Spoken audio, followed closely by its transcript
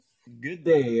Good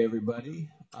day, everybody.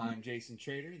 I'm Jason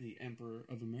Trader, the Emperor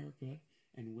of America,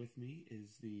 and with me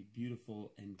is the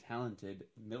beautiful and talented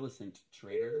Millicent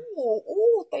Trader.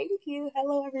 Oh, thank you.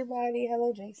 Hello, everybody.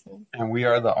 Hello, Jason. And we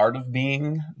are the Art of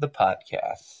Being, the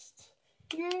podcast.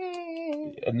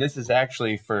 Yay! And this is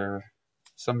actually, for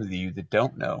some of you that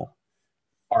don't know,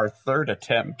 our third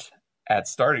attempt at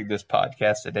starting this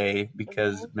podcast today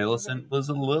because Millicent was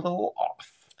a little off.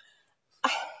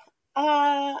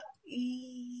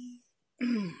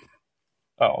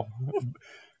 Oh,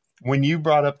 when you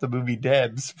brought up the movie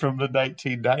Debs from the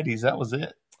 1990s, that was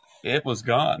it. It was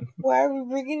gone. Why are we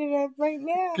bringing it up right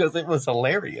now? Because it was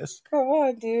hilarious. Come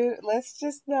on, dude. Let's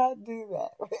just not do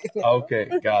that right now. Okay,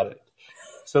 got it.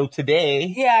 So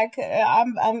today, Yeah,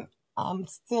 I'm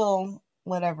still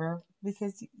whatever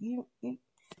because you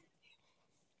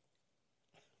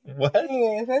what?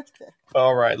 Yeah, that's good.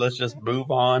 All right, let's just move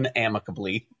on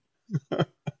amicably.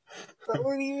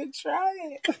 Don't even try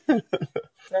it.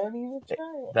 Don't even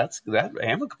try it. That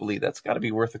amicably. That's got to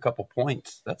be worth a couple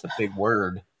points. That's a big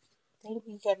word. Thank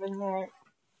you, Kevin Hart.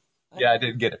 Yeah, I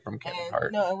did get it from Kevin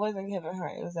Hart. No, it wasn't Kevin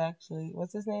Hart. It was actually,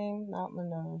 what's his name? Not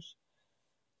Minaj.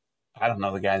 I don't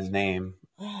know the guy's name.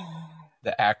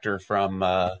 The actor from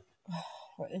what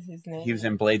is his name? He was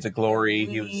in Blades of Glory.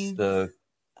 Weeds.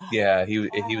 He was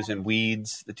he was in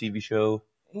Weeds, the TV show.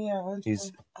 Yeah,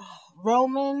 he's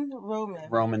Roman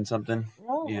something.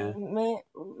 Yeah, man,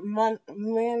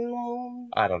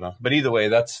 I don't know, but either way,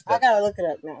 that's I gotta look it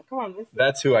up now. Come on,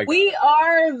 that's who I. We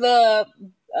are the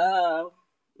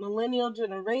millennial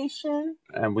generation,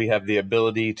 and we have the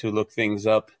ability to look things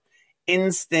up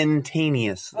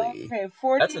instantaneously. Okay,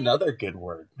 40. That's another good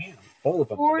word, man. Full of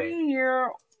them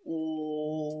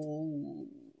 40-year-old.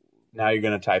 Now you're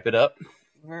gonna type it up.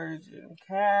 Virgin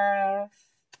calf.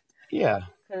 Yeah.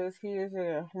 Because he is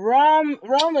a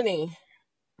Romany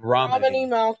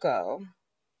Malco.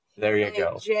 There you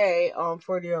go. Jay on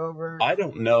 40 over. I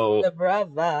don't know. The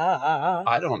brother.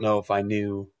 I don't know if I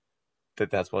knew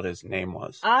that that's what his name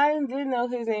was. I did know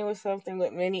his name was something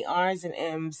with many R's and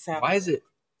M's. Why is it?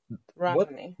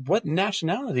 Romany. What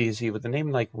nationality is he with the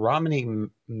name like Romany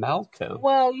Malco?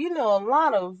 Well, you know, a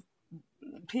lot of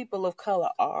people of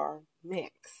color are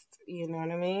mixed. You know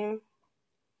what I mean?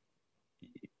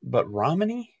 But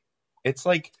Romany? It's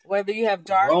like whether you have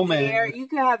dark Roman, hair, you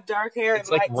can have dark hair.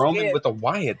 It's like Roman skin with a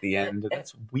Y at the end.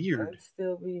 That's weird.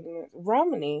 Still be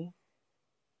Romany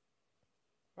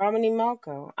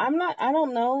Malco. I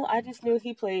don't know. I just knew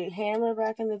he played Hammer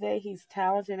back in the day. He's a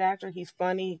talented actor. He's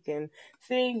funny. He can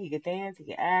sing. He can dance. He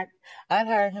can act. I'd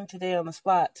hire him today on the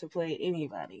spot to play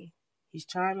anybody. He's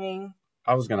charming.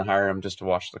 I was going to hire him just to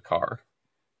wash the car.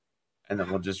 And then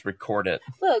we'll just record it.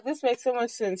 Look, this makes so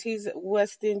much sense. He's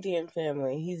West Indian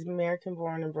family. He's American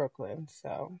born in Brooklyn,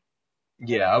 so.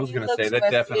 Yeah, I was going to say that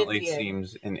West definitely Indian.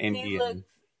 Seems an Indian. He looks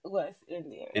West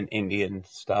Indian. An Indian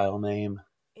style name.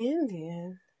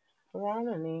 Indian?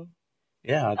 Romany.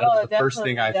 Yeah, that's the first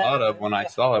thing I thought of when I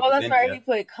saw it. Oh, that's right. He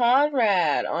played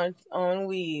Conrad on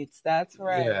Weeds. That's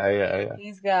right. Yeah.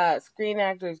 He's got Screen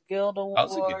Actors Guild Award. That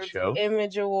was a good show.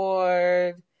 Image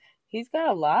Award. He's got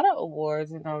a lot of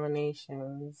awards and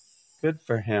nominations. Good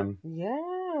for him.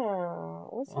 Yeah.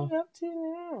 What's he up to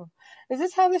now? Is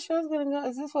this how the show's going to go?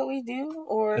 Is this what we do?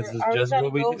 Or are we going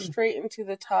to go straight into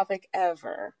the topic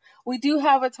ever? We do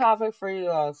have a topic for you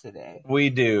all today. We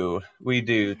do.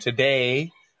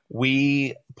 Today,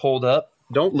 we pulled up.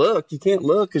 Don't look. You can't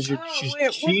look because she's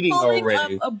cheating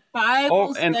already. Up a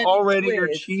Bible and already quiz.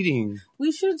 You're cheating.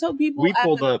 We should have told people at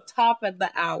the top of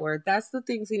the hour. That's the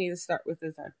things we need to start with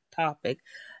as our topic.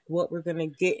 What we're going to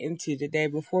get into today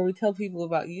before we tell people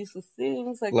about useless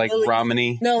things like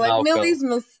Romany. No, like Malco. Millie's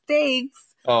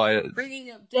mistakes. Oh,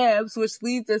 bringing up Debs, which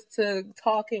leads us to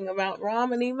talking about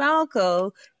Romany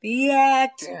Malco, the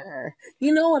actor.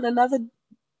 You know what? Another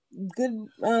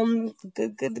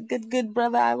good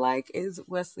brother I like is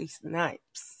Wesley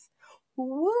Snipes.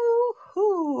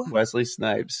 Woo-hoo. Wesley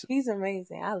Snipes. He's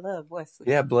amazing. I love Wesley.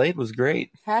 Yeah, Blade was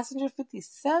great. Passenger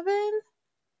 57.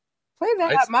 Play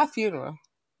that at my funeral.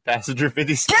 Passenger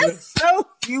 57. Just so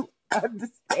you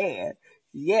understand.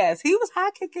 Yes, he was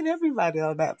high kicking everybody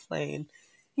on that plane.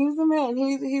 He was a man.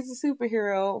 He's a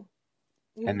superhero.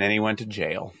 And then he went to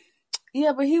jail.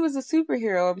 Yeah, but he was a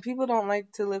superhero, and people don't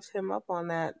like to lift him up on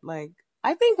that. Like,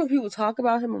 I think when people talk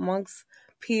about him amongst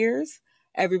peers,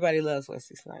 everybody loves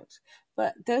Wesley Snipes.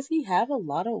 But does he have a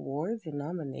lot of awards and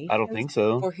nominations? I don't think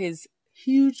so. For his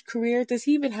huge career? Does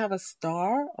he even have a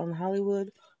star on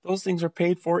Hollywood? Those things are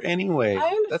paid for anyway. I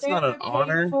understand. That's not an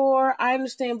honor. I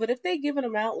understand, but if they're giving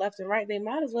them out left and right, they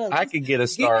might as well. I could get a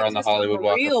star on the Hollywood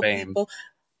Walk of Fame. People.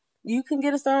 You can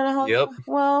get a start on a Yep. hotel.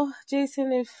 Well,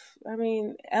 Jason,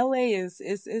 LA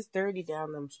is dirty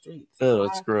down them streets. Oh,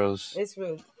 it's gross. It's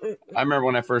real. I remember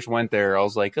when I first went there, I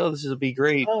was like, "Oh, this will be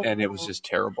great," Oh, and it was just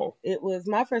terrible. It was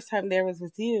my first time there was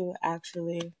with you.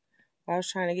 Actually, I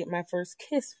was trying to get my first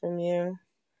kiss from you.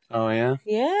 Oh yeah.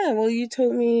 Yeah. Well, you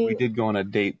told me We did go on a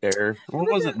date there. Well,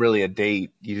 it wasn't really a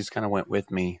date. You just kind of went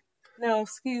with me. No,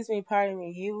 excuse me, pardon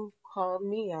me. You called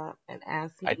me up and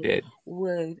asked me, I did.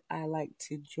 would I like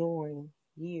to join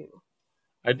you?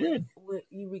 I did.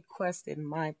 You requested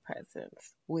my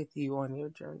presence with you on your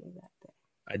journey that day.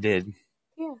 I did.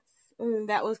 Yes, and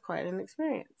that was quite an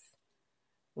experience.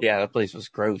 Yeah, that place was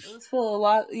gross. It was full of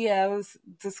lot. Yeah, it was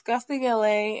disgusting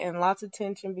LA and lots of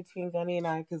tension between Gunny and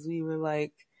I because we were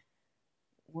like,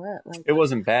 what? Like, it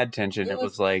wasn't bad tension. It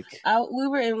was like we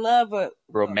were in love, but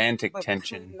romantic but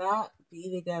tension. could not be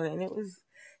together, and it was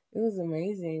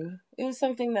amazing. It was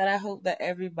something that I hope that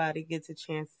everybody gets a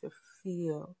chance to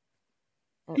feel.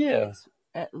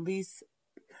 At least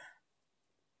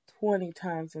 20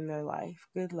 times in their life.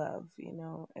 Good love,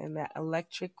 and that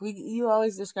electric. You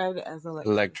always described it as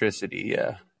electricity.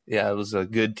 Yeah, it was a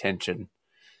good tension.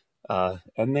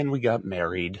 And then we got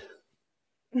married.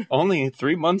 Only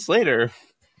 3 months later.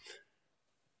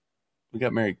 We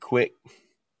got married quick.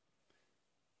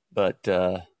 But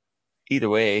either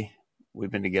way,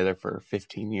 we've been together for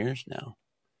 15 years now.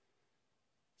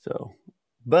 So,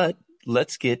 but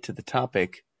let's get to the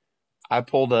topic. I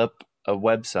pulled up a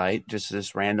website, just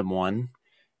this random one,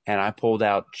 and I pulled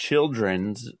out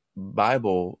children's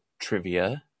Bible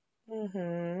trivia.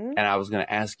 Mm-hmm. And I was going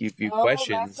to ask you a few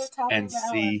questions and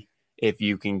see if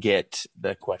you can get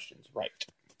the questions right.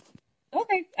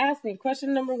 Okay, ask me.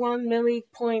 Question number 1, Millie,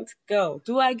 points, go.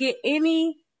 Do I get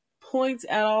any points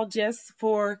at all just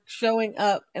for showing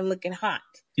up and looking hot?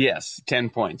 Yes, 10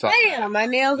 points. Damn, my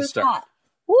nails are hot.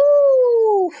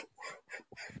 Woo!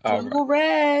 Jungle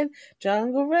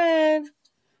Red.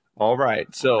 All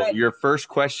right, so your first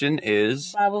question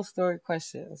is... Bible story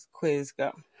questions. Quiz,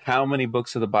 go. How many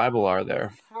books of the Bible are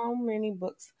there? How many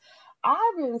books?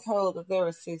 I've been told that there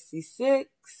were 66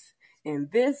 in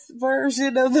this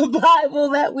version of the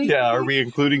Bible that we are we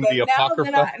including the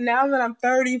Apocrypha? Now that I'm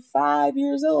 35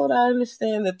 years old, I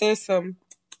understand that there's some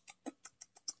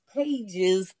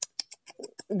pages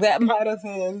that might have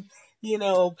been,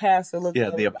 past a look.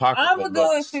 Yeah, the Apocrypha I'm going to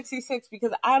go with 66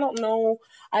 because I don't know.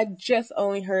 I just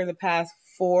only heard the past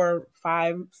 4,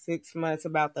 5, 6 months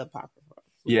about the Apocrypha.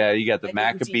 Yeah, you got the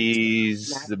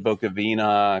Maccabees, the Book of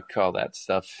Enoch, all that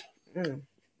stuff.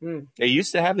 They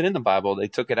used to have it in the Bible. They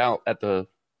took it out after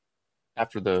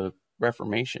the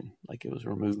Reformation, like it was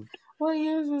removed. What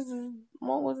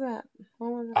was that?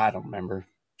 I don't remember.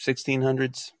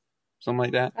 1600s, something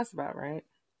like that. That's about right.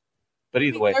 But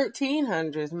either way,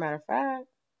 1300s, matter of fact.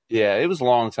 Yeah, it was a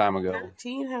long time ago.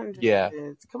 1300s. Yeah,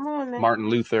 come on, man. Martin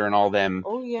Luther and all them.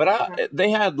 Oh yeah. But they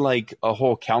had like a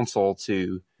whole council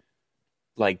to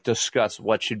like discuss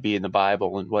what should be in the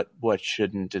Bible and what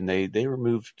shouldn't, and they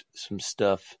removed some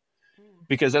stuff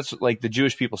because that's like the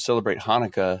Jewish people celebrate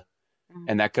Hanukkah,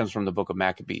 and that comes from the Book of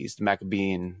Maccabees, the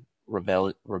Maccabean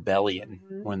rebellion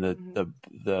when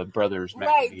the brothers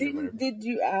Maccabees. Right? Did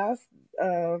you ask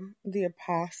the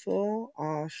apostle?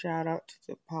 Shout out to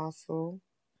the apostle.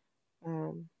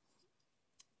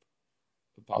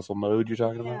 Apostle Mode, you're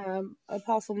talking about? Yeah,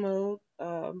 Apostle Mode.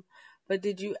 But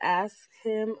did you ask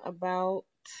him about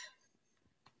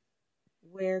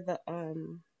where the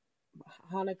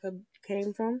Hanukkah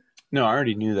came from? No, I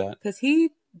already knew that. Because he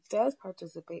does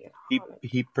participate in Hanukkah.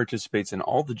 He participates in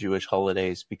all the Jewish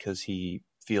holidays because he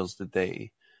feels that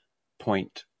they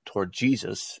point toward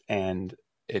Jesus and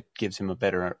it gives him a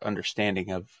better understanding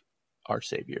of our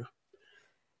Savior.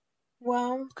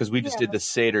 Well, because we just did the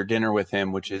Seder dinner with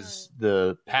him, which is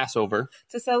the Passover.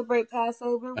 To celebrate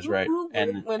Passover. That's right.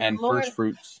 And first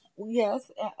fruits.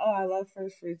 Yes. Oh, I love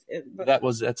first fruits.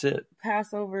 That's it.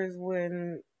 Passover is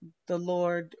when the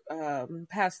Lord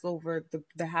passed over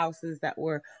the houses that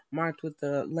were marked with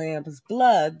the lamb's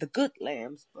blood, the good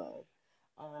lamb's blood,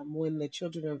 when the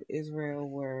children of Israel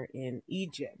were in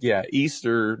Egypt. Yeah,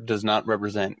 Easter does not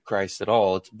represent Christ at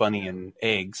all. It's bunny and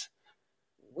eggs.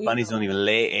 Bunnies don't even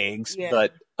lay eggs,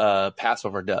 but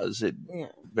Passover does. It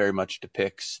very much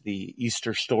depicts the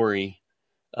Easter story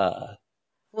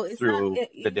through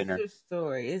the dinner. It's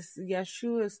story. It's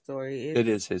Yeshua's story. It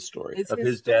is his story. It's of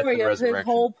his death and resurrection. His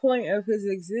whole point of his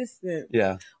existence.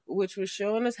 Yeah. Which was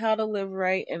showing us how to live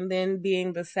right and then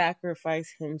being the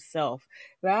sacrifice himself.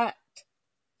 That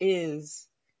is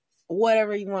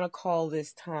whatever you want to call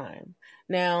this time.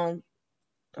 Now,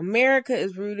 America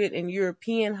is rooted in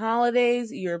European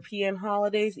holidays. European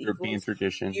holidays European equals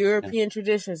traditions. European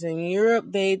traditions. In Europe,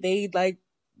 they like,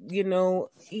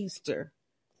 Easter,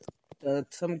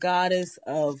 some goddess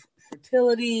of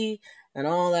fertility and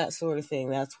all that sort of thing.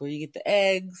 That's where you get the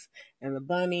eggs and the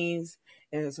bunnies.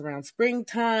 And it's around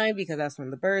springtime because that's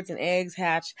when the birds and eggs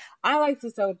hatch. I like to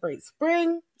celebrate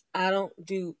spring. I don't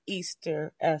do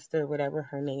Easter, Esther, whatever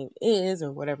her name is,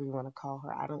 or whatever you want to call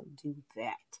her. I don't do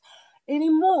that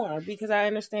anymore because I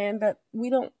understand that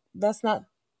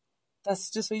that's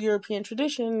just a European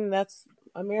tradition. That's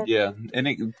American. Yeah, and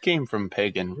it came from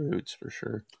pagan roots for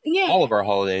sure. Yeah. All of our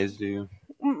holidays do.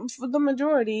 For the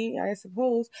majority, I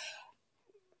suppose.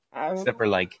 Except for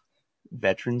like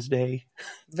Veterans Day.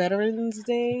 Veterans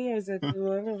Day is a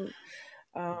good one.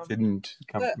 Didn't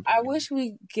come but from I pagan. wish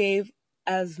we gave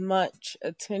as much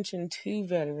attention to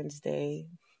Veterans Day,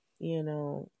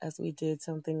 as we did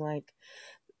something like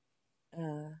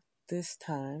this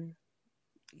time.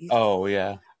 Oh,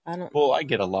 yeah. I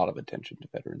get a lot of attention to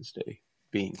Veterans Day,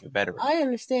 being a veteran. I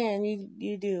understand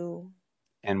you do.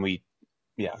 And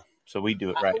so we do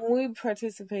it right. We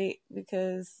participate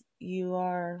because you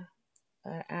are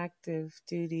active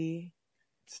duty.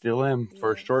 Still am,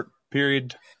 for a short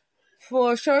period.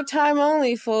 For a short time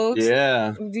only, folks.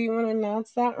 Yeah. Do you want to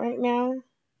announce that right now?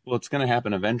 Well, it's going to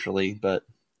happen eventually, but...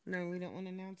 No, we don't want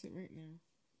to announce it right now.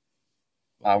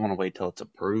 I want to wait till it's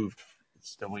approved. It's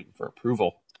still waiting for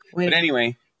approval. But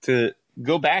anyway, to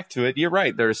go back to it, you're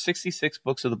right. There are 66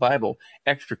 books of the Bible.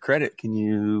 Extra credit. Can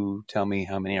you tell me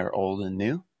how many are old and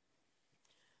new?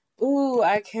 Ooh,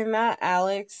 I cannot,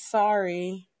 Alex.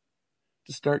 Sorry.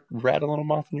 Just start rattling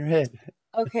them off in your head.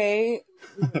 Okay.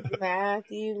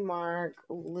 Matthew, Mark,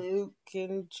 Luke,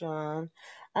 and John.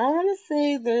 I want to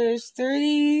say there's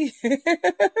 33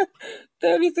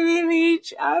 in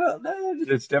each. I don't know.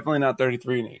 It's definitely not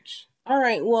 33 in each. All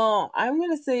right. Well, I'm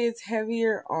going to say it's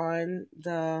heavier on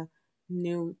the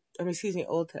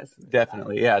Old Testament.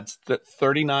 Definitely. Yeah. It's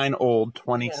 39 old,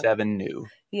 27 new.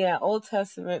 Yeah. Old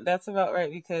Testament. That's about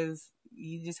right because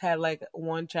you just had like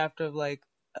one chapter of like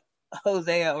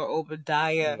Hosea or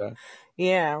Obadiah.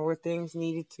 Yeah. Where things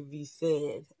needed to be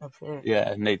said, apparently. Yeah.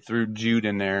 And they threw Jude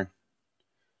in there.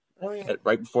 Oh, yeah.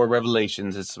 Right before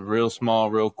Revelations. It's real small,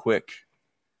 real quick.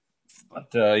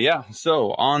 But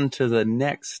so on to the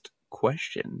next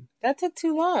question. That took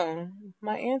too long,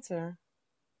 my answer.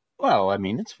 Well, I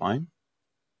mean, it's fine.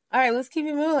 All right, let's keep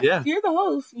it moving. Yeah. You're the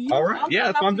host. All right.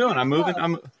 That's what I'm doing. I'm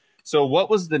moving. So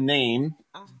what was the name?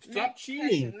 Stop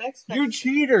cheating. You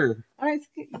cheater. All right.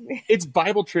 It's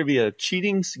Bible trivia.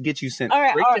 Cheating gets you sent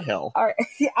straight to hell. All right.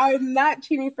 I'm not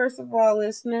cheating, first of all,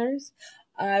 listeners.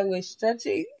 I was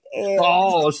stretching.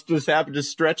 Just happened to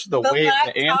stretch the way of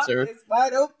the answer. It's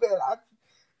wide open.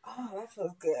 That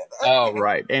feels good. All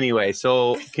right. Anyway,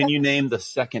 so can you name the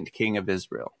second king of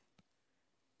Israel?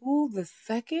 Ooh, the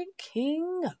second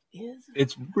king of Israel.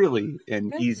 It's really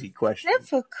an easy question.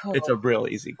 Difficult. It's a real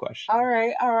easy question. All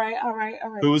right.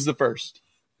 Who was the first?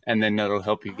 And then that'll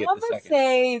help you get the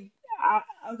second.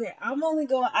 I'm only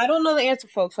going. I don't know the answer,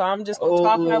 folks, so I'm just going to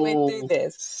talk my way through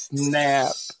this.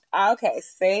 Snap.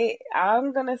 Okay,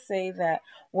 I'm going to say that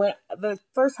when the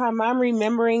first time I'm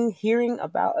remembering hearing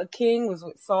about a king was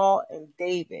with Saul and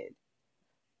David.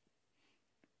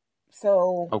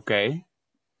 So. Okay.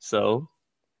 So.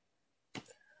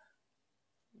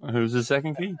 Who's the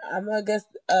second king? I'm going to guess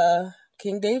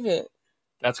King David.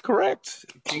 That's correct.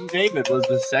 King David was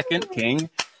the second king.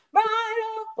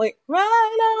 Right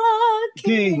on,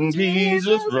 King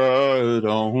Jesus, right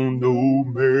on, no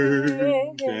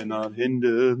man cannot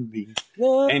hinder me.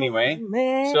 Anyway,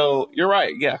 so you're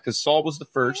right, yeah, because Saul was the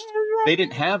first. They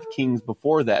didn't have kings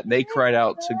before that. They cried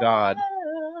out to God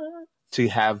to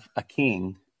have a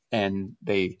king, and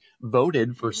they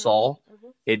voted for Saul.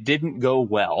 It didn't go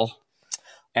well.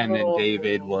 And then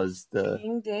David was the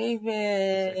King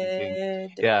David.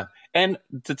 King. Yeah. And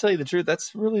to tell you the truth,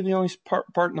 that's really the only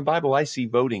part in the Bible I see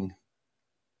voting.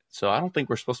 So I don't think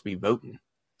we're supposed to be voting.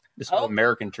 This whole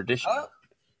American tradition.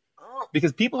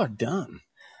 Because people are dumb.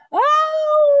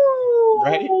 Oh!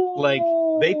 Right? Like,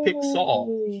 they picked Saul.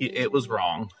 It was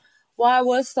wrong. Why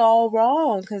was Saul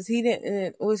wrong? Because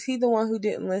was he the one who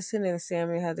didn't listen and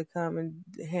Samuel had to come and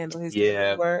handle his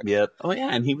work? Yep. Oh, yeah.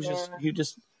 And he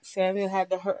just Samuel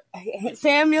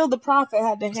the prophet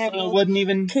had to handle wasn't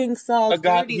even King Saul's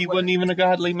he wasn't even a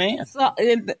godly man.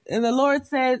 And the Lord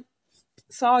said,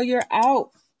 Saul, you're out.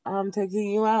 I'm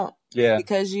taking you out. Yeah.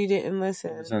 Because you didn't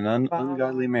listen. He's an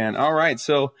ungodly man. All right.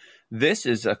 So this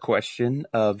is a question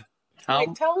of how...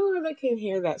 tell me where they can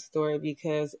hear that story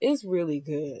because it's really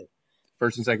good.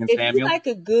 First and Second If you Samuel. like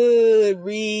a good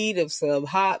read of some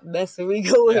hot messery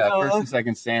going Yeah, on. First and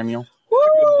Second Samuel.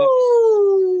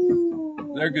 Woo!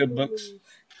 They're good books.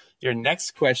 Your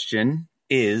next question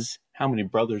is, how many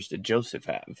brothers did Joseph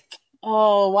have?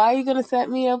 Oh, why are you going to set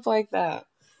me up like that?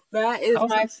 That is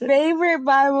How's my that set? favorite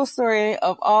Bible story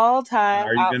of all time. How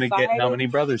are you going to get how many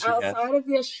brothers he has? Outside of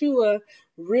Yeshua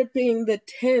ripping the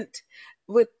tent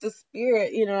with the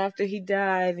spirit, after he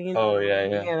died, Oh,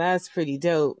 yeah. Yeah, that's pretty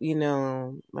dope,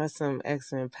 That's some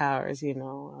excellent powers, I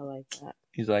like that.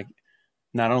 He's like,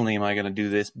 not only am I going to do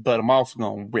this, but I'm also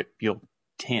going to rip your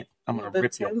tent. I'm going to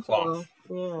rip your cloth.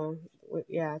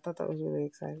 Yeah, I thought that was really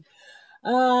exciting.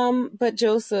 But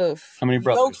Joseph. How many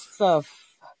brothers?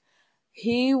 Joseph.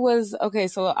 He was, okay,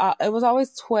 so it was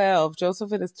always 12.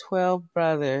 Joseph and his 12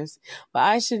 brothers. But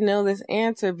I should know this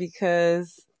answer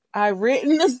because I've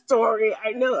written the story.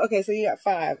 I know. Okay, so you got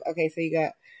 5. Okay, so you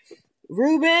got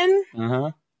Reuben,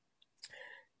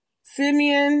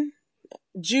 Simeon,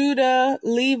 Judah,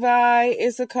 Levi,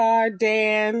 Issachar,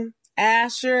 Dan,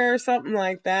 Asher, something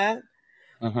like that.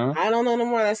 I don't know no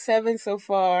more. That's 7 so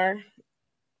far.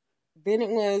 Then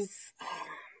it was,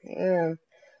 yeah.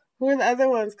 Who are the other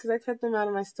ones? Because I kept them out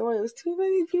of my story. It was too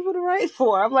many people to write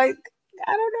for. I'm like,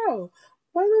 I don't know.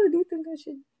 Why do you think I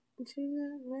should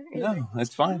write? No,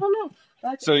 that's fine. I don't know.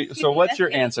 So what's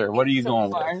your answer? What are you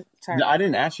going with? No, I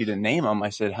didn't ask you to name them. I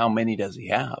said, how many does he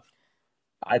have?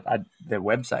 The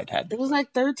website had. It was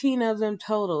like 13 of them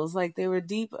total. It's like they were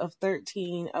deep of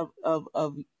 13 of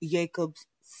Jacob's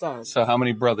sons. So how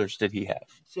many brothers did he have?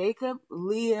 Jacob,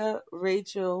 Leah,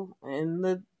 Rachel, and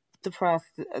the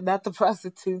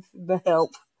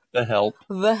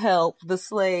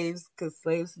slaves, because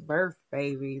slaves birth,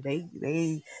 baby.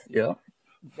 They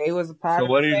was a part of.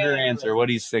 So what is your answer? What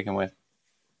are you sticking with?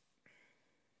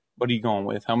 What are you going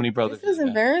with? How many brothers? This is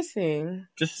embarrassing.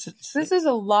 This is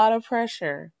a lot of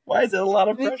pressure. Why is it a lot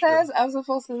of pressure? Because I'm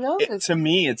supposed to know this. To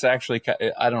me, it's actually,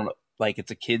 I don't know, like it's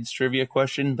a kid's trivia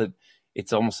question, but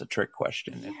it's almost a trick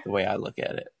question. The way I look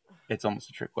at it, it's almost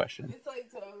a trick question. It's like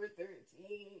 12 or 13.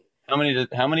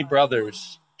 How many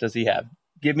brothers does he have?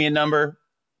 Give me a number.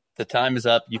 The time is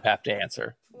up. You have to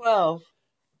answer. 12.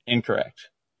 Incorrect.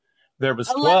 There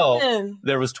was 11.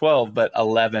 There was 12, but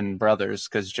 11 brothers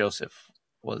because Joseph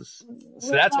was.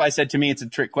 So that's why I said to me it's a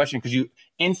trick question because you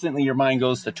instantly your mind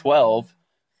goes to 12,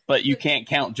 but you can't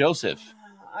count Joseph.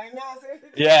 I know.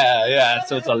 Yeah.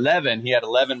 So it's 11. He had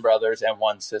 11 brothers and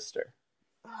 1 sister.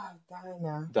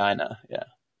 Dinah. Yeah.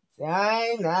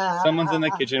 Dinah. Someone's in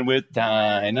the kitchen with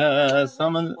Dinah.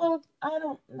 Well, I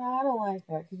don't like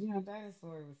that because Dinah's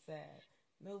story was sad.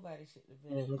 Nobody should have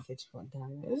been in the kitchen with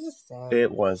Dinah. It was just sad.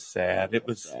 It was sad.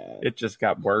 It just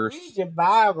got worse. Read your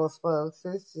Bibles, folks.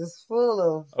 It's just full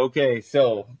of. Okay,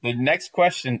 so the next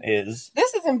question is.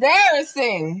 This is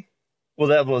embarrassing.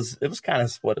 Well, it was kind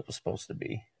of what it was supposed to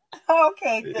be.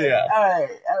 Okay, good. Yeah. All right.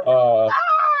 I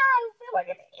feel like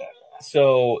an idiot.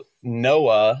 So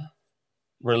Noah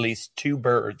released 2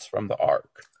 birds from the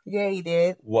ark. Yeah, he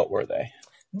did. What were they?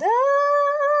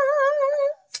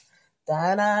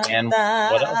 And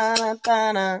what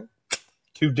else?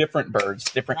 2 different birds,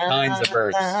 different kinds of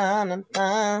birds.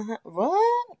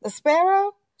 What? A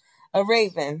sparrow? A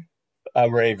raven? A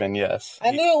raven, yes.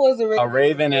 I knew it was a raven. A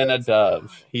raven and a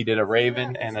dove. He did a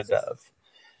raven and a dove.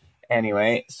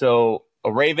 Anyway, so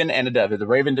a raven and a dove. The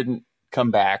raven didn't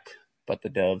come back, but the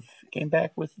dove came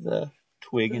back with the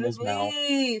twig in his mouth.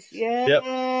 Yes. Yep.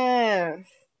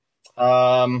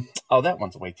 Oh, that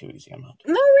one's way too easy. I'm not.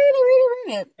 No,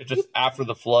 read it. Just after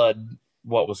the flood,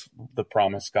 what was the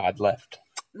promise God left?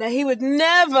 That he would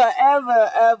never,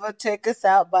 ever, ever take us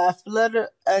out by flood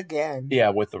again. Yeah,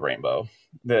 with the rainbow.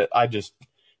 I just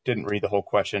didn't read the whole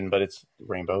question, but it's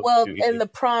rainbow. Well, and the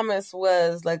promise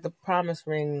was like the promise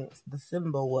ring. The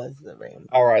symbol was the rainbow.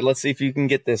 All right, let's see if you can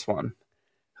get this one.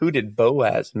 Who did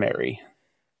Boaz marry?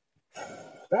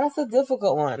 That's a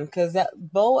difficult one because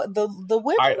the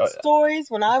women's stories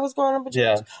when I was growing up in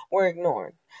church were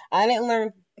ignored. I didn't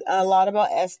learn a lot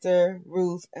about Esther,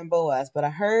 Ruth, and Boaz, but I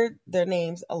heard their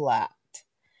names a lot.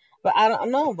 But I don't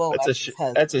know Boaz.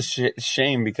 That's a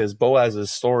shame because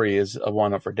Boaz's story is a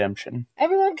one of redemption.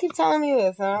 Everyone keeps telling me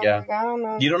this. Like, I don't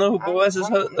know. You don't know who Boaz's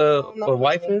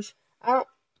wife is?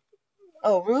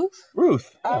 Oh, Ruth?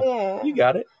 Ruth. Oh, yeah. You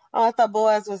got it. Oh, I thought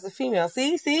Boaz was a female.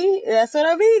 See? That's what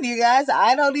I mean, you guys.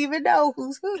 I don't even know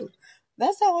who's who.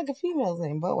 That sounds like a female's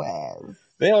name, Boaz.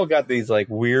 They all got these like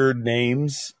weird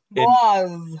names.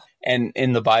 Boaz. And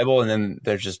in the Bible, and then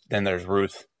there's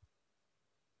Ruth.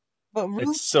 But Ruth,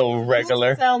 it's so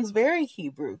regular. Ruth sounds very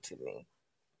Hebrew to me.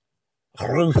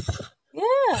 Ruth.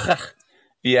 Yeah. If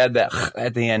you add that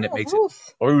at the end, it makes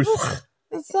Ruth. it Ruth.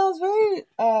 It sounds very,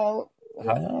 I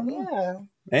don't know. yeah.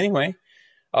 Anyway,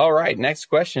 all right. Next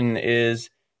question is: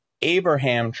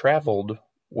 Abraham traveled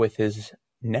with his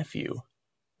nephew.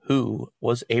 Who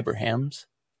was Abraham's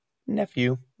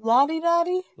nephew? Lottie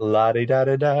Dottie?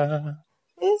 La-di-da-da-da.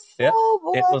 It's Yep,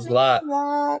 so it was boring.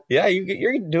 Lot. Yeah,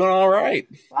 you're doing all right.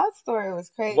 That story was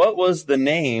crazy. What was the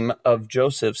name of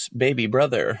Joseph's baby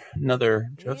brother? Another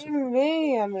Joseph.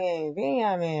 Benjamin.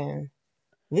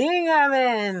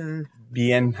 Benjamin.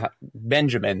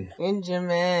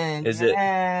 Benjamin. Is it?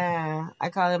 Yeah. I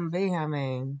call him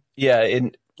Benjamin. Yeah,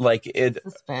 It's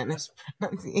the Spanish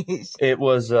pronunciation. it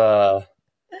was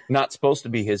not supposed to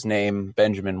be his name.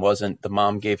 Benjamin wasn't. The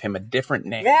mom gave him a different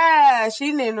name. Yeah,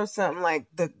 she named him something like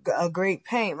a great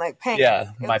pain, like pain.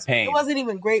 Yeah, my pain. It wasn't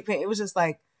even great pain. It was just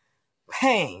like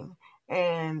pain.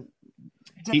 And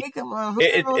Jacob,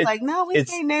 whoever was like, no, we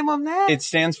can't name him that. It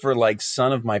stands for like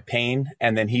son of my pain,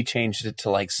 and then he changed it to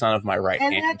like son of my right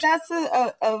hand. And that's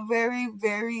a very,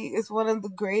 very, it's one of the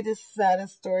greatest,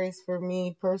 saddest stories for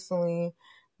me personally,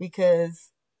 because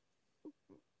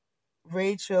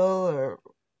Rachel, or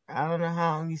I don't know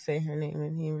how you say her name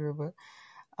in Hebrew, but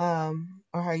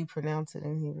or how you pronounce it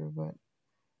in Hebrew, but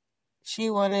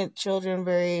she wanted children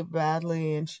very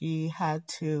badly, and she had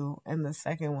two, and the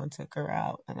second one took her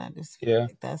out, and I just feel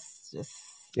like that's just...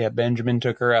 Yeah, Benjamin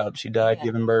took her out. She died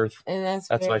giving birth. And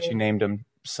that's why she named him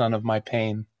son of my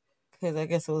pain. Because I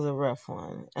guess it was a rough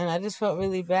one, and I just felt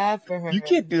really bad for her. You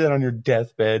can't do that on your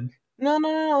deathbed.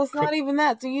 No, it's not even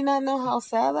that. Do you not know how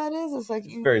sad that is? It's like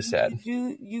very sad.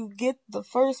 You get the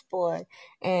first boy,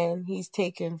 and he's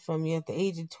taken from you at the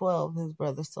age of 12. His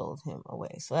brother sold him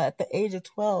away. So at the age of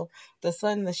 12, the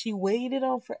son that she waited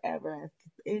on forever, at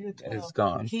the age of 12, is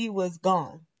gone. He was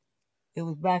gone. It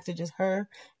was back to just her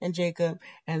and Jacob,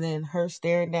 and then her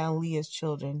staring down Leah's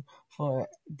children for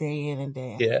day in and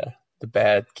day out. Yeah, the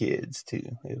bad kids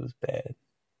too. It was bad.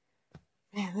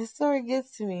 Man, this story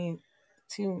gets to me.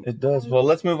 It does. Well,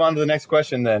 let's move on to the next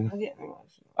question then.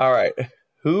 All right.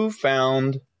 Who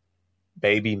found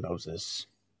baby Moses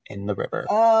in the river?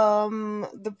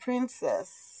 The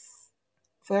princess.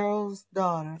 Pharaoh's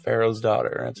daughter.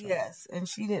 That's right. Yes, and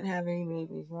she didn't have any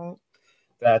babies, right?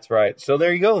 That's right. So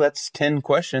there you go. That's 10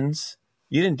 questions.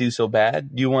 You didn't do so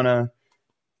bad. Do you want to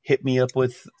hit me up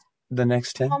with the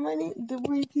next 10? How many?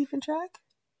 Were you keeping track?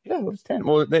 Yeah, it was 10.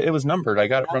 Well, it was numbered. I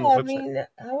got it from the website.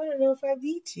 I want to know if I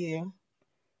beat you.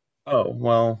 Oh,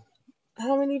 well.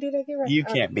 How many did I get right? You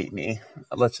can't beat me.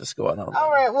 Let's just go on. All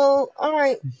right,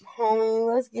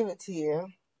 homie. Let's give it to you.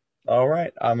 All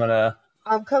right. I'm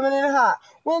coming in hot.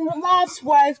 When Lot's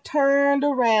wife turned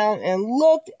around and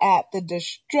looked at the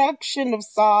destruction of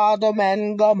Sodom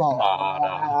and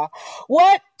Gomorrah,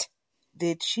 what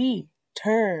did she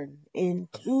turn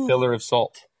into? A pillar of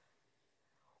salt.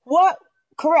 What?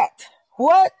 Correct.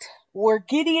 What were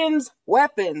Gideon's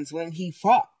weapons when he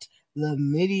fought the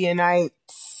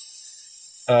Midianites?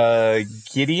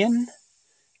 Gideon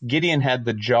had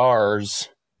the jars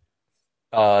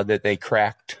that they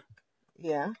cracked.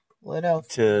 Yeah. What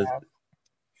else? And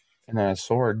then a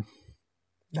sword.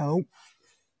 No.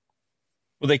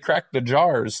 Well, they cracked the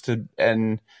jars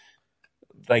and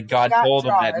like God told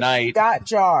him at night. He got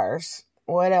jars.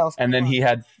 What else? And then he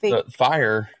had the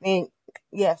fire.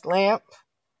 Yes, lamp.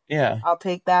 Yeah. I'll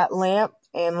take that lamp.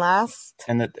 And last.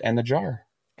 And the jar.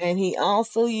 And he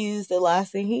also used the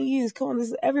last thing he used. Come on,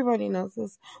 everybody knows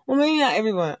this. Well, maybe not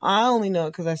everyone. I only know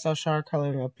it because I saw Char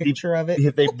coloring a picture of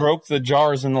it. They broke the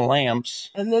jars and the lamps.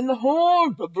 And then the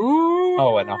horn.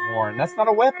 Oh, and a horn. That's not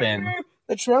a weapon.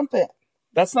 The trumpet.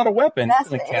 That's not a weapon. That's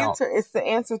the answer. It's the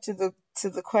answer to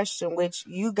the question, which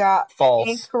you got false.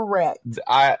 Incorrect.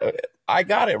 I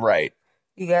got it right.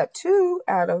 You got 2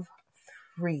 out of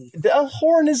 3. The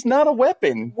horn is not a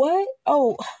weapon. What?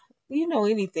 Oh. You know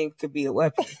anything could be a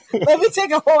weapon. Let me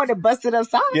take a horn and bust it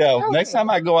upside. Yeah, next time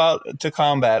I go out to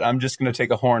combat, I'm just going to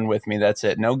take a horn with me. That's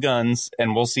it. No guns,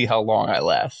 and we'll see how long I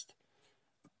last.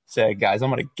 Say, guys, I'm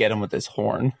going to get him with this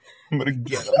horn. I'm going to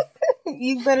get him.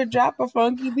 You better drop a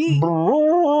funky beat.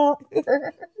 What?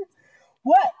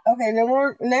 Okay,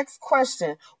 next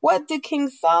question. What did King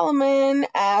Solomon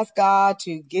ask God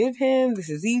to give him? This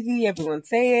is easy. Everyone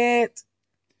say it.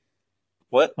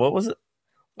 What was it?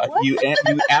 You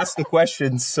asked the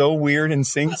question so weird and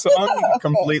sing-song, you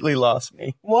completely lost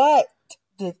me. What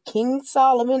did King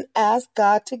Solomon ask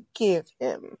God to give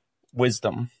him?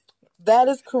 Wisdom. That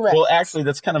is correct. Well, actually,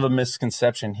 that's kind of a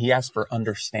misconception. He asked for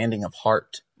understanding of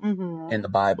heart in the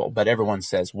Bible, but everyone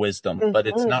says wisdom. But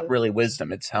it's not really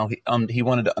wisdom. It's how he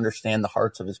wanted to understand the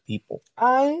hearts of his people.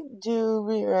 I do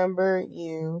remember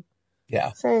you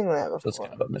saying that before. So it's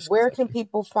kind of a misconception. Where can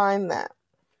people find that?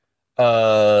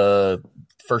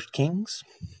 First Kings.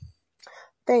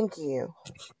 Thank you.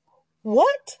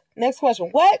 What? Next question.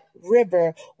 What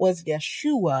river was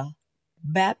Yeshua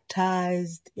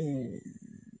baptized in?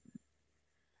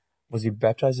 Was he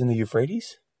baptized in the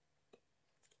Euphrates?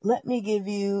 Let me give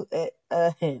you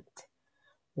a hint.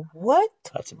 What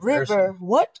That's embarrassing.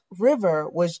 river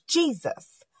was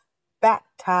Jesus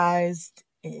baptized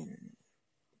in?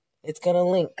 It's gonna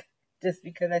link just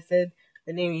because I said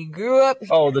the name you grew up.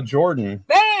 Oh, the Jordan.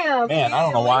 Bam! Man, I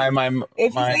don't know why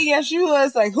If you say Yeshua,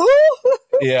 it's like who?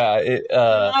 Yeah,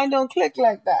 Your mind don't click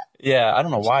like that. Yeah, I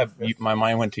don't know why my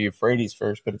mind went to Euphrates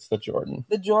first, but it's the Jordan.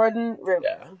 The Jordan River.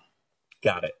 Yeah.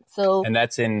 Got it. So, and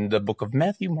that's in the book of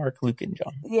Matthew, Mark, Luke, and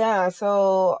John. Yeah,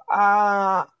 so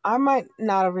I might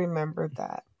not have remembered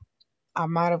that. I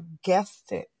might have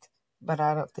guessed it, but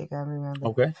I don't think I remember.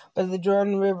 Okay. But the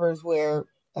Jordan River is where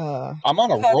I'm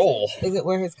on a roll. Is it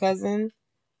where his cousin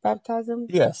baptized him?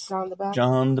 Yes. John the Baptist.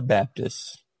 John the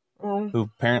Baptist, who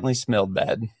apparently smelled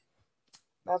bad.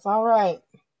 That's all right.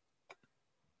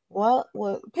 Well,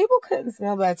 people couldn't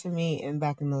smell bad to me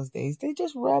back in those days. They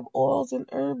just rub oils and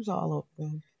herbs all over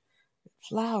them.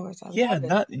 Flowers. I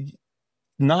love it.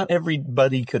 Not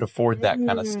everybody could afford that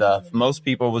kind of stuff. Most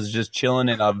people was just chilling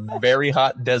in a very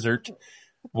hot desert,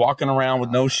 walking around with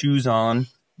no shoes on.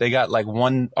 They got like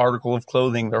one article of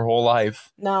clothing their whole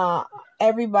life. Nah,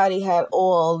 everybody had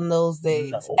oil in those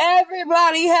days. No.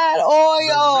 Everybody had oil.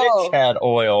 The rich had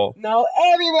oil. No,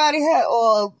 everybody had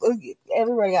oil.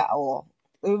 Everybody got oil.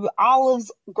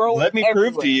 Olives grow. Let me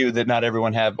prove to you that not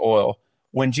everyone had oil.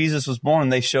 When Jesus was born,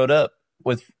 they showed up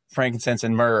with frankincense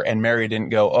and myrrh, and Mary didn't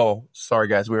go, "Oh, sorry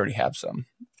guys, we already have some."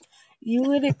 You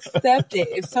would accept it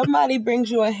if somebody brings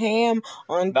you a ham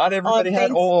on. Not everybody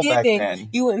had oil back then.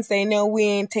 You wouldn't say, "No, we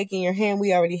ain't taking your ham.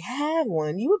 We already have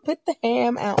one." You would put the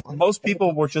ham out. Most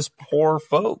people were just poor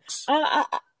folks.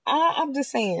 I'm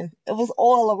just saying, it was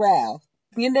oil around.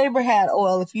 Your neighbor had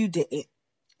oil if you didn't.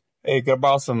 Hey, can I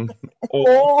borrow some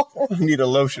oil? I need to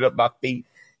lotion up my feet.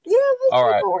 Yeah, all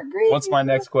right. Were greedy. What's my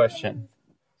next question?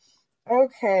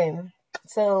 Okay,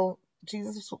 so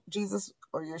Jesus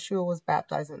or Yeshua was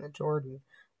baptized in the Jordan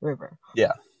River.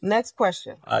 Yeah. Next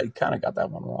question. I kind of got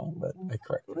that one wrong, but I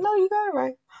corrected it. No, you got it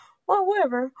right. Well,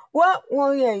 whatever.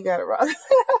 Well, yeah, you got it wrong.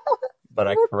 But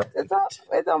I corrected it.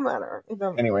 It don't matter.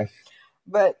 Anyway.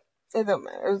 But it don't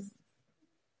matter.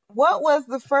 What was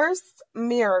the first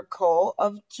miracle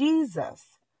of Jesus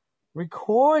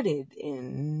recorded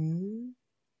in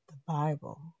the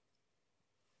Bible?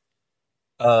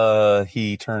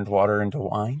 He turned water into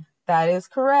wine. That is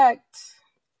correct.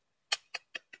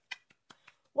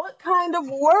 What kind of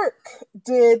work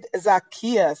did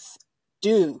Zacchaeus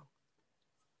do?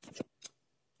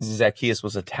 Zacchaeus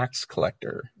was a tax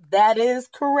collector. That is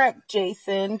correct,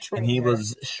 Jason. And he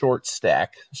was short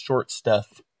stuff.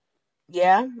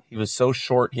 Yeah. He was so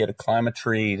short, he had to climb a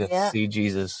tree to see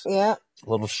Jesus. Yeah. A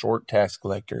little short tax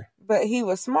collector. But he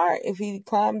was smart if he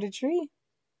climbed a tree.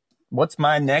 What's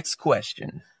my next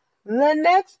question? The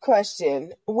next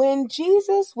question. When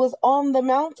Jesus was on the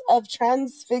Mount of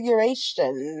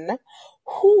Transfiguration,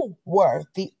 who were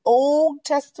the Old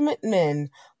Testament men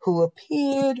who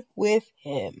appeared with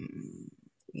him?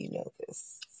 You know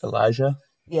this. Elijah?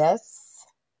 Yes.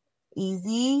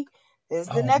 Easy. There's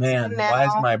the next one now. Why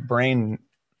is my brain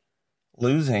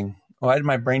losing? Why did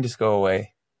my brain just go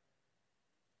away?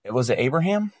 Was it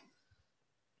Abraham?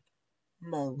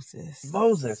 Moses. Oh,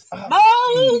 Moses!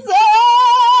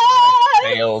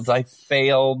 I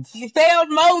failed. You failed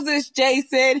Moses,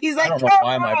 Jason. He's like, I don't know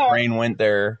why my brain went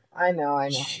there. I know.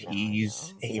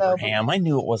 Jeez, Abraham. I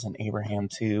knew it wasn't Abraham,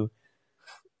 too.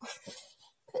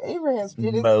 Abraham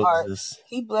did his part.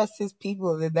 He blessed his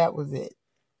people, and that was it.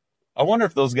 I wonder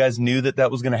if those guys knew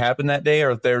that was going to happen that day,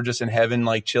 or if they were just in heaven,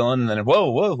 like chilling, and then, whoa,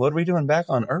 what are we doing back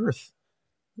on earth?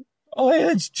 Oh, hey,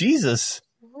 it's Jesus.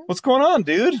 What's going on,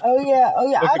 dude? Oh, yeah.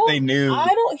 Look if they knew. I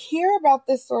don't hear about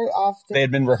this story often. They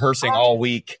had been rehearsing all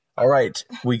week. All right,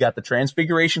 we got the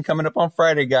Transfiguration coming up on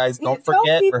Friday, guys. Don't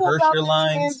forget, rehearse your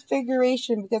lines.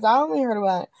 Transfiguration, because I only heard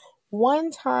about it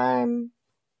one time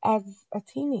as a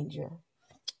teenager.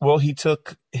 Well, he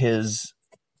took his...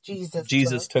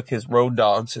 Jesus took his road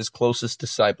dogs, his closest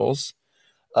disciples,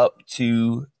 up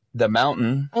to the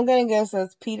mountain. I'm going to guess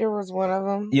that Peter was one of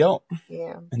them. Yep.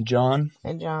 Yeah. And John.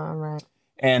 Right.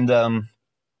 And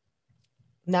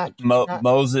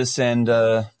Moses and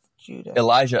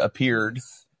Elijah appeared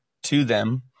to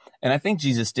them. And I think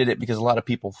Jesus did it because a lot of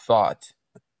people thought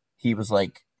he was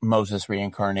like Moses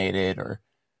reincarnated or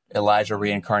Elijah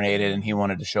reincarnated, and he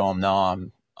wanted to show them,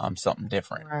 no, I'm something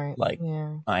different. Right. Like,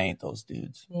 I ain't those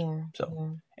dudes. Yeah.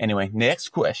 So, anyway, next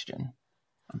question.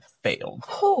 Failed.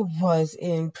 Who was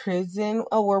in prison?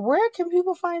 Oh, where can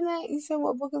people find that? You said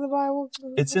what book of the Bible?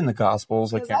 It's in the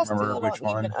Gospels. I Because can't I remember still which don't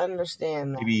even one.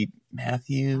 understand that. Maybe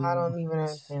Matthew. I don't even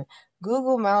understand.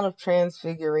 Google Mount of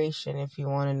Transfiguration if you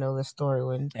want to know the story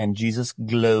when And Jesus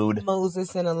glowed.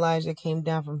 Moses and Elijah came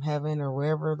down from heaven or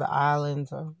wherever the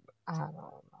islands are. I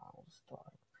don't know the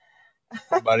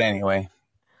story. But anyway.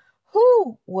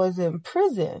 Who was in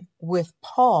prison with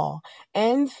Paul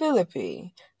and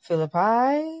Philippi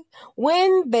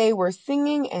when they were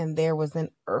singing and there was an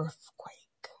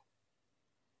earthquake?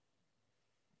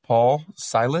 Paul,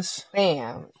 Silas?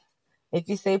 Bam. If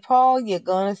you say Paul, you're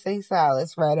going to say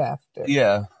Silas right after.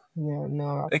 Yeah. Yeah,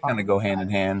 no. They kind of go hand in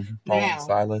hand, Paul and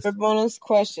Silas. For bonus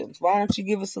questions, why don't you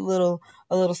give us a little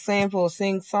sample,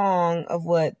 sing song of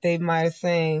what they might have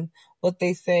sang, what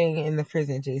they sang in the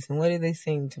prison, Jason? What did they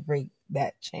sing to break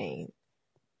that chain?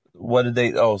 What did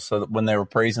they? Oh, so when they were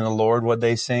praising the Lord, what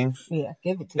they sing? Yeah,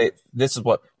 give it to us. This is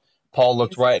what Paul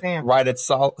looked right at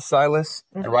Silas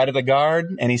and right at the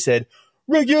guard, and he said,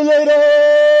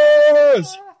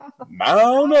 "Regulators,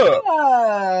 mount up."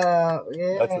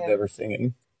 Yeah. That's what they were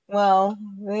singing. Well,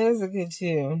 it is a good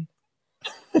tune.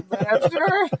 But I'm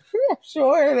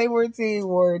sure they were singing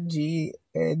Warren G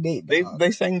and Nate Dogg.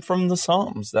 They sang from the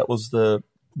Psalms. That was the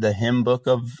hymn book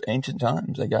of ancient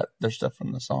times. They got their stuff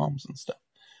from the Psalms and stuff.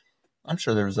 I'm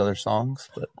sure there was other songs,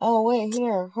 but oh wait,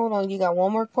 here, hold on. You got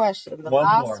one more question. The one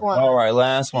last more. one. All right,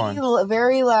 last one. The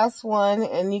very last one,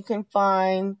 and you can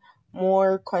find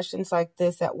more questions like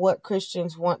this at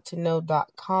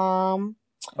whatchristianswanttoknow.com.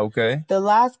 Okay. The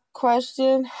last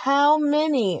question: how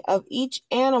many of each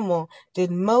animal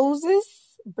did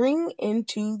Moses bring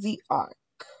into the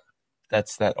ark?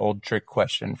 That's that old trick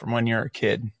question from when you're a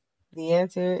kid. The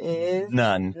answer is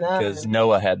none. Because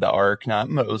Noah had the ark, not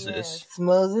Moses. Yes,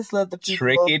 Moses led the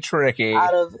people tricky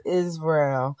out of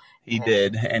Israel. He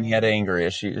did, and he had anger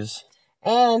issues.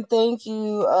 And thank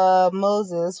you,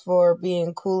 Moses, for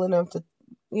being cool enough to,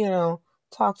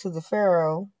 talk to the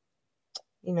Pharaoh.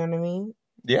 You know what I mean?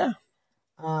 Yeah.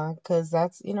 Because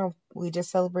that's, we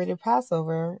just celebrated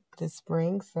Passover this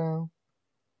spring, so.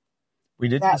 We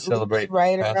did just celebrate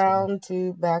right Passover. around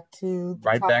back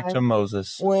to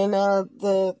Moses when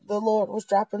the Lord was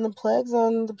dropping the plagues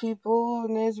on the people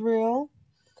in Israel,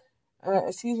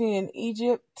 in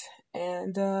Egypt,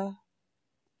 and the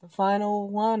final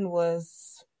one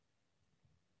was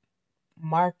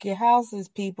mark your houses,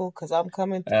 people, because I'm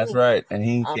coming through. That's right, and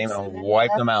he came and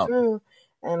wiped them out.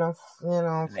 And an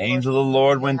angel of the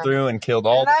Lord went through and killed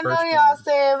all the firstborn. I know y'all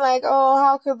saying like, oh,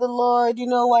 how could the Lord,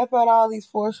 wipe out all these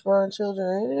firstborn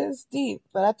children? It is deep.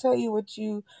 But I tell you what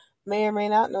you may or may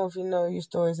not know if you know your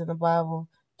stories in the Bible.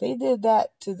 They did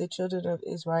that to the children of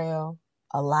Israel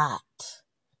a lot.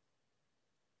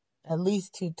 At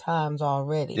least 2 times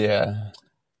already. Yeah.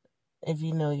 If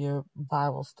you know your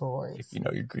Bible stories. If you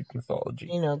know your Greek mythology.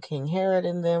 King Herod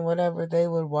and then whatever, they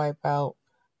would wipe out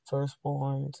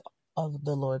firstborns of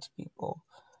the Lord's people.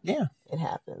 Yeah. It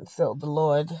happened. So the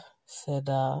Lord said,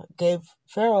 gave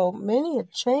Pharaoh many a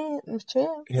chance.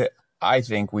 Yeah, I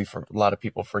think a lot of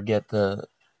people forget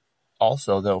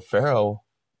also though, Pharaoh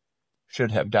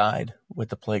should have died with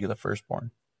the plague of the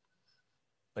firstborn.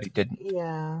 But he didn't.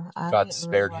 Yeah. God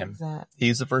spared him.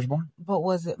 He's the firstborn. But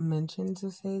was it mentioned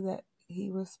to say that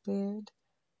he was spared?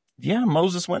 Yeah,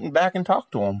 Moses went back and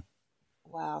talked to him.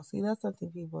 Wow. See, that's something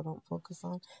people don't focus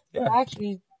on. Yeah. I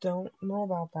actually don't know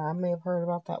about that. I may have heard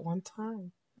about that one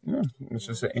time. Yeah, it's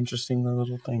just an interesting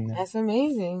little thing there. That's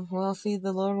amazing. Well, see,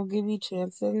 the Lord will give you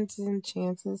chances and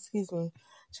chances,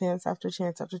 chance after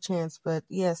chance after chance. But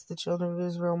yes, the children of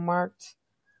Israel marked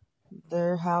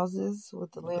their houses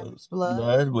with the lamb's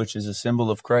blood, which is a symbol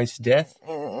of Christ's death.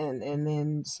 And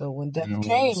then, so when death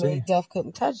came, death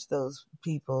couldn't touch those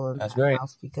people in that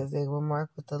house because they were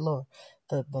marked with the Lord,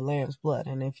 the lamb's blood.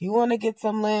 And if you want to get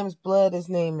some lamb's blood, his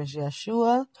name is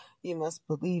Yeshua. You must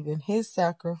believe in his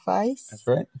sacrifice. That's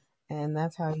right. And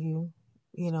that's how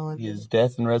his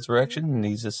death and resurrection, and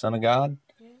he's the Son of God,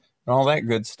 and all that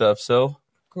good stuff. So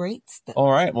great stuff.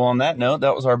 All right. Well, on that note,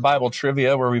 that was our Bible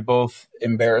trivia where we both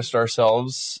embarrassed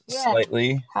ourselves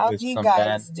slightly. How'd you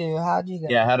guys do?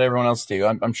 Yeah, how'd everyone else do?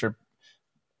 I'm sure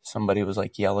somebody was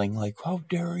like yelling, like, "How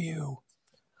dare you?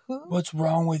 What's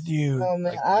wrong with you?" Oh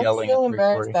man, I'm still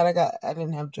embarrassed that I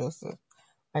didn't have Joseph.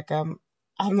 Like I'm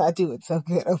not doing so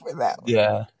good over that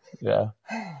one. Yeah.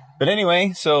 But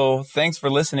anyway, so thanks for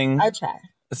listening. I try.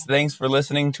 Thanks for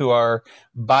listening to our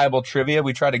Bible trivia.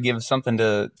 We try to give something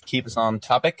to keep us on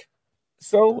topic.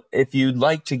 So if you'd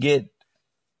like to get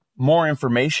more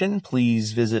information,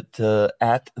 please visit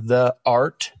at The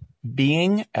Art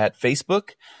Being at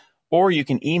Facebook, or you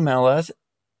can email us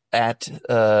at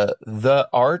the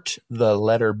art, the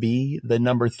letter B, the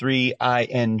number 3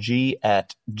 ing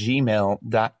at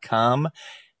gmail.com.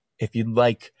 If you'd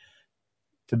like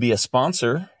to be a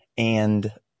sponsor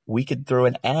and we could throw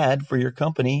an ad for your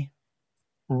company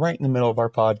right in the middle of our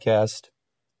podcast,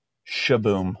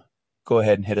 shaboom, go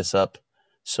ahead and hit us up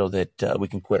so that we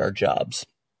can quit our jobs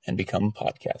and become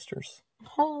podcasters.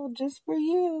 Oh, just for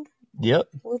you. Yep.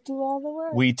 We'll do all the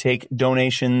work. We take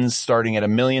donations starting at $1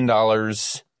 million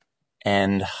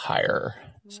and higher.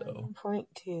 So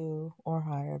 1.2 or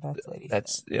higher. That's what he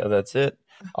that's said. that's it.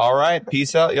 All right.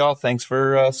 Peace out, y'all. Thanks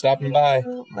for stopping by.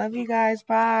 Love you guys.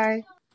 Bye.